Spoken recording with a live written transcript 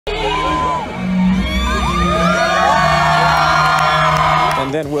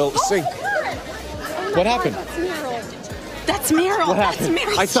and then we'll see. What happened? That's Meryl. What happened?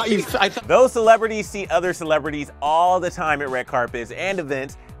 I thought you. Those celebrities see other celebrities all the time at red carpets and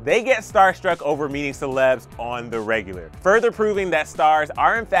events. They get starstruck over meeting celebs on the regular, further proving that stars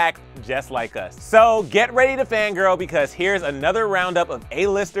are in fact just like us. So get ready to fangirl, because here's another roundup of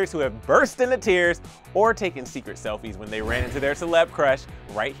A-listers who have burst into tears or taken secret selfies when they ran into their celeb crush,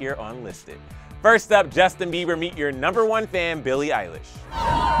 right here on Listed. First up, Justin Bieber, meet your #1 fan, Billie Eilish.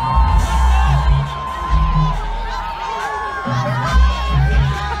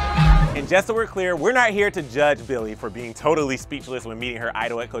 And just so we're clear, we're not here to judge Billie for being totally speechless when meeting her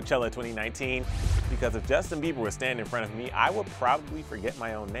idol at Coachella 2019, because if Justin Bieber was standing in front of me, I would probably forget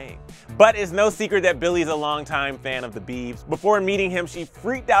my own name. But it's no secret that Billie's a longtime fan of the Biebs. Before meeting him, she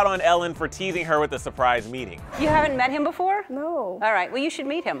freaked out on Ellen for teasing her with a surprise meeting. You haven't met him before? No. All right, well, you should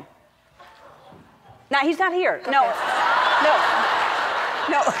meet him. No, he's not here. Okay. No.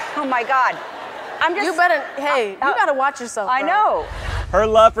 Oh my God. I'm just. You better, hey, you gotta watch yourself, bro. I know. Her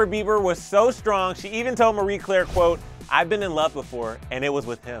love for Bieber was so strong, she even told Marie Claire, quote, "I've been in love before, and it was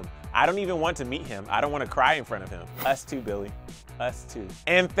with him. I don't even want to meet him. I don't want to cry in front of him." Us too, Billie. Us too.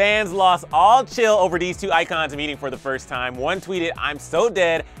 And fans lost all chill over these two icons meeting for the first time. One tweeted, "I'm so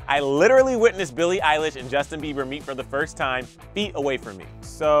dead. I literally witnessed Billie Eilish and Justin Bieber meet for the first time, feet away from me."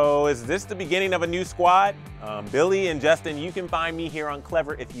 So is this the beginning of a new squad? Billie and Justin, you can find me here on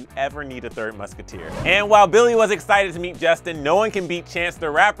Clevver if you ever need a third musketeer. And while Billie was excited to meet Justin, no one can beat Chance the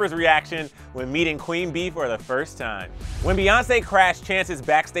Rapper's reaction when meeting Queen Bee for the first time. When Beyonce crashed Chance's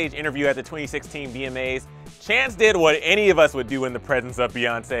backstage interview at the 2016 VMAs, Chance did what any of us would do in the presence of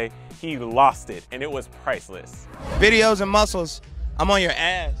Beyonce. He lost it, and it was priceless. Videos and muscles, I'm on your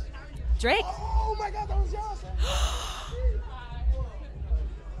ass. Drake. Oh my God, that was Johnson.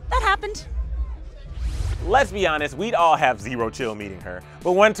 That happened. Let's be honest, we'd all have zero chill meeting her.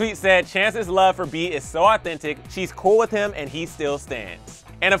 But one tweet said, "Chance's love for B is so authentic, she's cool with him and he still stands."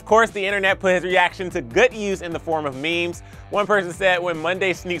 And of course, the internet put his reaction to good use in the form of memes. One person said, "When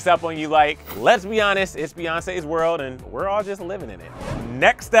Monday sneaks up on you like, let's be honest, it's Beyonce's world and we're all just living in it."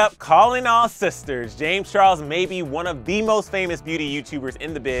 Next up, calling all sisters. James Charles may be one of the most famous beauty YouTubers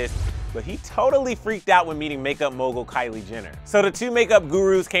in the biz, but he totally freaked out when meeting makeup mogul Kylie Jenner. So the two makeup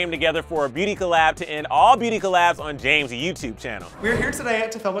gurus came together for a beauty collab to end all beauty collabs on James' YouTube channel. We're here today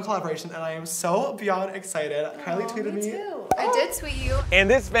to film a collaboration and I am so beyond excited. Kylie tweeted me. Too. I did tweet you. And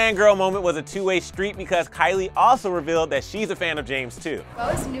this fangirl moment was a two-way street because Kylie also revealed that she's a fan of James too. I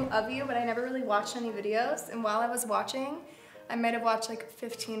always knew of you, but I never really watched any videos. And while I was watching, I might have watched like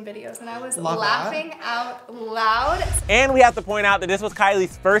 15 videos and I was laughing out loud. And we have to point out that this was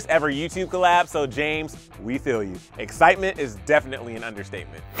Kylie's first ever YouTube collab, so James, we feel you. Excitement is definitely an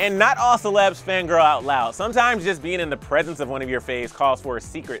understatement. And not all celebs fangirl out loud. Sometimes just being in the presence of one of your faves calls for a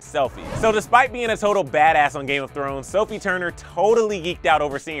secret selfie. So despite being a total badass on Game of Thrones, Sophie Turner totally geeked out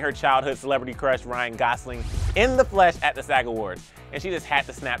over seeing her childhood celebrity crush Ryan Gosling in the flesh at the SAG Awards. And she just had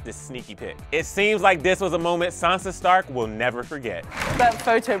to snap this sneaky pic. It seems like this was a moment Sansa Stark will never forget. That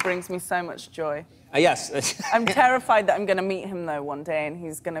photo brings me so much joy. Yes. I'm terrified that I'm gonna meet him though one day and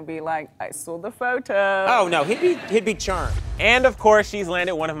he's gonna be like, "I saw the photo." Oh no, he'd be charmed. And of course, she's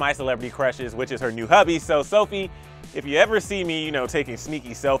landed one of my celebrity crushes, which is her new hubby. So Sophie, if you ever see me, taking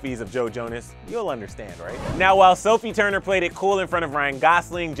sneaky selfies of Joe Jonas, you'll understand, right? Now, while Sophie Turner played it cool in front of Ryan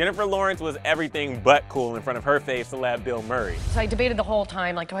Gosling, Jennifer Lawrence was everything but cool in front of her fave celeb, Bill Murray. So I debated the whole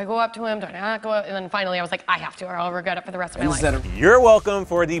time, like, do I go up to him, do I not go up? And then finally I was like, I have to, or I'll regret it for the rest of my life. You're welcome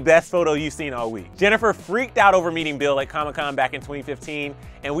for the best photo you've seen all week. Jennifer freaked out over meeting Bill at Comic-Con back in 2015,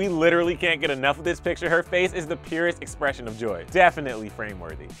 and we literally can't get enough of this picture. Her face is the purest expression of joy. Definitely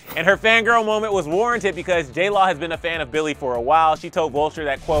frame-worthy. And her fangirl moment was warranted because J-Law has been a fan of Billie for a while. She told Vulture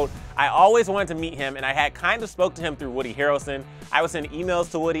that, quote, "I always wanted to meet him and I had kind of spoke to him through Woody Harrelson. I would send emails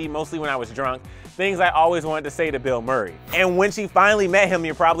to Woody, mostly when I was drunk. Things I always wanted to say to Bill Murray." And when she finally met him,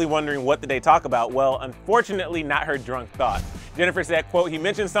 you're probably wondering, what did they talk about? Well, unfortunately, not her drunk thoughts. Jennifer said, quote, "He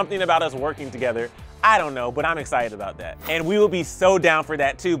mentioned something about us working together. I don't know, but I'm excited about that." And we will be so down for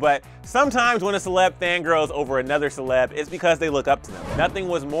that too, but sometimes when a celeb fangirls over another celeb, it's because they look up to them. Nothing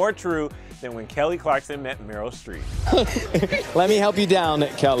was more true than when Kelly Clarkson met Meryl Streep. Let me help you down,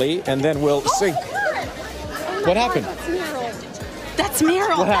 Kelly, and then we'll see. What happened? That's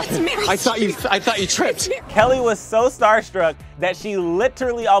Meryl. What happened? That's Meryl. I thought you tripped. Kelly was so starstruck that she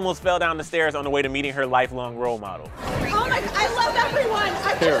literally almost fell down the stairs on the way to meeting her lifelong role model. Oh my, I love everyone.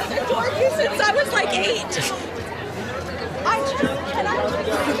 I've just adored you since I was like 8.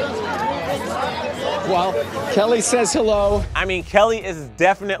 Well, Kelly says hello. I mean, Kelly is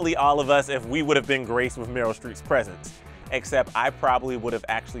definitely all of us if we would have been graced with Meryl Streep's presence. except I probably would have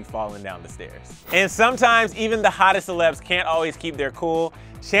actually fallen down the stairs. And sometimes even the hottest celebs can't always keep their cool.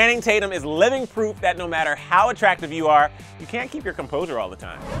 Channing Tatum is living proof that no matter how attractive you are, you can't keep your composure all the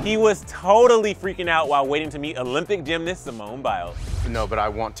time. He was totally freaking out while waiting to meet Olympic gymnast Simone Biles. No, but I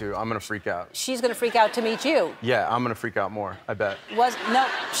want to. I'm gonna freak out. She's gonna freak out to meet you. Yeah, I'm gonna freak out more, I bet. No,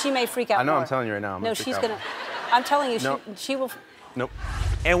 she may freak out I know, more. I'm telling you right now. I'm telling you, Nope. she will. Nope.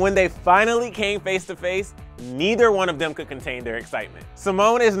 And when they finally came face to face, neither one of them could contain their excitement.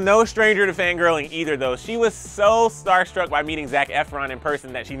 Simone is no stranger to fangirling either though. She was so starstruck by meeting Zac Efron in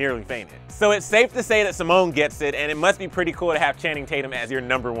person that she nearly fainted. So it's safe to say that Simone gets it, and it must be pretty cool to have Channing Tatum as your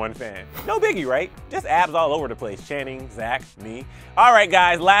 #1 fan. No biggie, right? Just abs all over the place. Channing, Zac, me. All right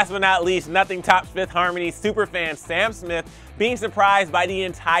guys, last but not least, nothing tops Fifth Harmony superfan Sam Smith being surprised by the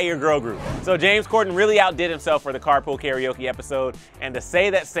entire girl group. So James Corden really outdid himself for the carpool karaoke episode, and to say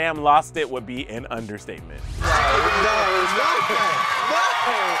that Sam lost it would be an understatement.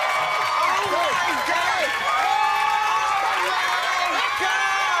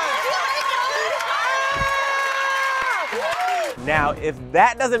 Now, if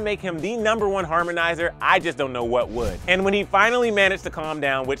that doesn't make him the #1 harmonizer, I just don't know what would. And when he finally managed to calm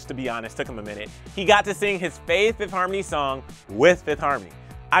down, which to be honest took him a minute, he got to sing his favorite Fifth Harmony song with Fifth Harmony.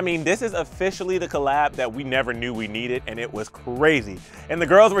 I mean, this is officially the collab that we never knew we needed, and it was crazy. And the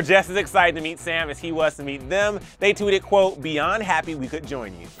girls were just as excited to meet Sam as he was to meet them. They tweeted, quote, "Beyond happy we could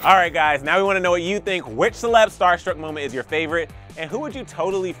join you." All right, guys, now we want to know what you think. Which celeb starstruck moment is your favorite? And who would you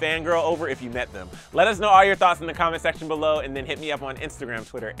totally fangirl over if you met them? Let us know all your thoughts in the comment section below, and then hit me up on Instagram,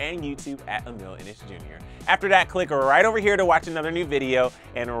 Twitter, and YouTube at @EmilInishJr. After that, click right over here to watch another new video,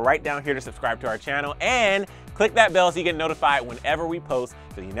 and right down here to subscribe to our channel, and click that bell so you get notified whenever we post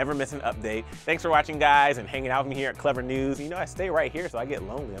so you never miss an update. Thanks for watching, guys, and hanging out with me here at Clevver News. You know, I stay right here, so I get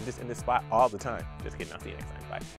lonely. I'm just in this spot all the time. Just kidding. I'll see you next time. Bye.